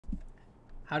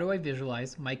How do I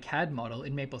visualize my CAD model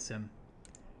in MapleSim?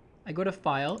 I go to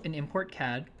File and Import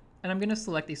CAD, and I'm going to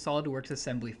select a SolidWorks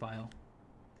assembly file.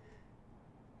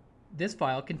 This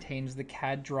file contains the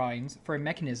CAD drawings for a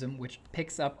mechanism which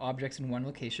picks up objects in one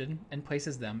location and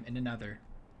places them in another.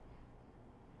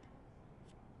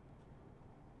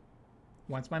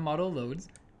 Once my model loads,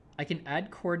 I can add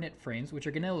coordinate frames which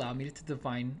are going to allow me to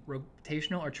define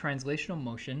rotational or translational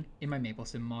motion in my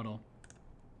MapleSim model.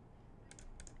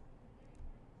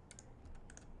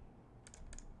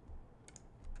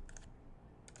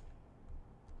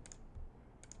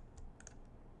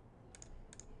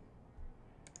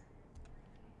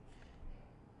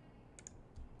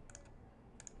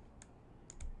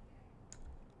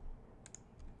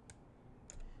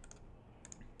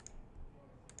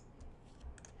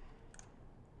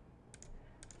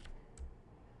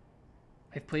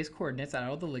 I've placed coordinates at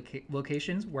all the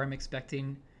locations where I'm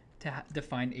expecting to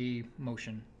define a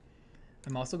motion.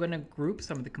 I'm also going to group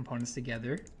some of the components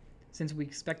together since we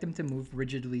expect them to move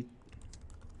rigidly.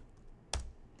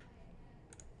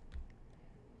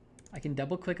 I can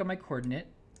double click on my coordinate,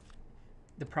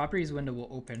 the properties window will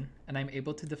open, and I'm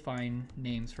able to define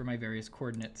names for my various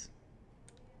coordinates.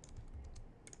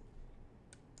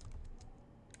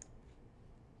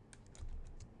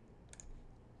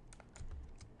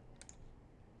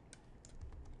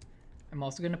 I'm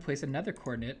also going to place another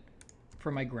coordinate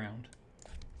for my ground.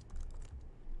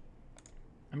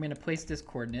 I'm going to place this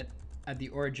coordinate at the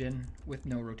origin with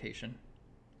no rotation.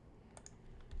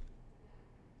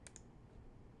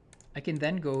 I can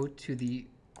then go to the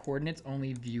coordinates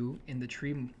only view in the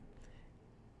tree,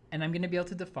 and I'm going to be able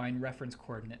to define reference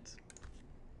coordinates.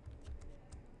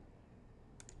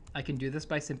 I can do this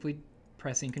by simply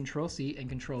pressing Ctrl+C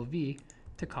and Ctrl+V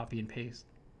to copy and paste.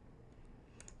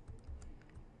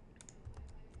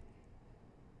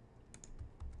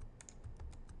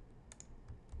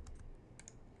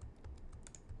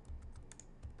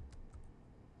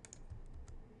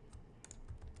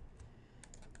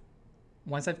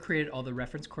 Once I've created all the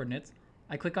reference coordinates,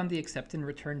 I click on the Accept and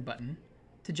Return button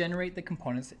to generate the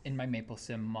components in my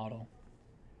MapleSim model.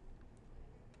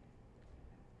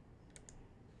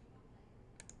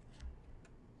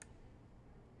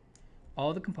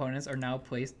 All the components are now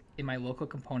placed in my local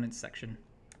components section.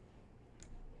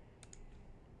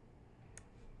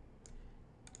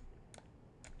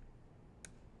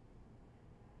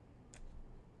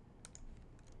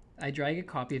 I drag a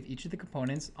copy of each of the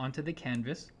components onto the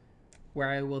canvas, where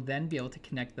I will then be able to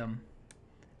connect them.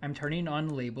 I'm turning on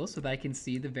labels so that I can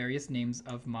see the various names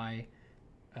of my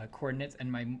coordinates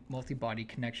and my multi-body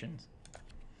connections.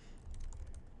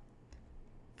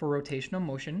 For rotational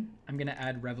motion, I'm going to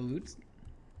add revolutes.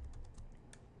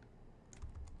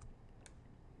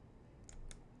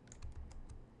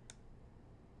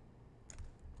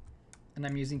 And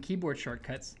I'm using keyboard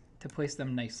shortcuts to place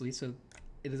them nicely so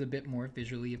it is a bit more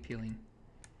visually appealing.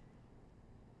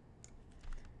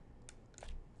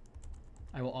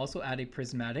 I will also add a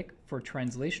prismatic for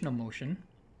translational motion.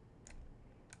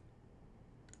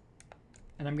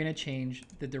 And I'm going to change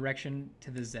the direction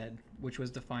to the Z, which was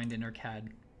defined in our CAD.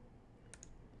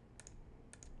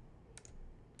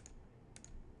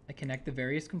 I connect the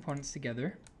various components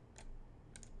together.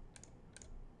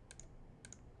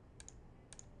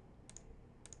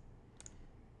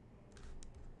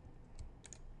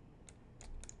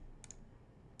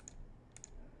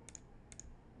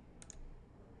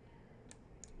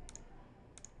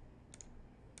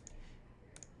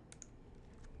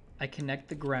 I connect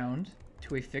the ground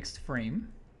to a fixed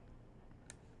frame.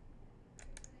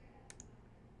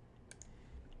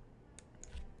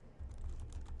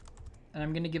 And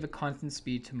I'm going to give a constant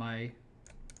speed to my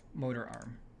motor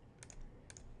arm.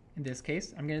 In this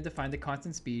case, I'm going to define the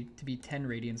constant speed to be 10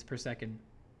 radians per second.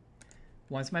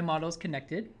 Once my model is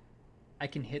connected, I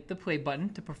can hit the play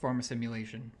button to perform a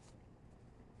simulation.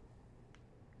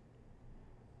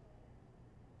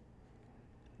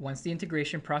 Once the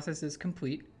integration process is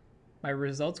complete, my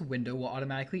results window will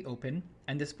automatically open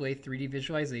and display 3D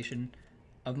visualization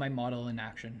of my model in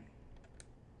action.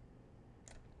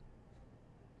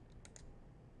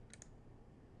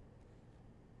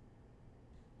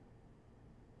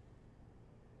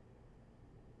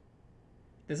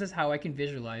 This is how I can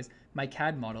visualize my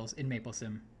CAD models in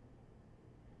MapleSim.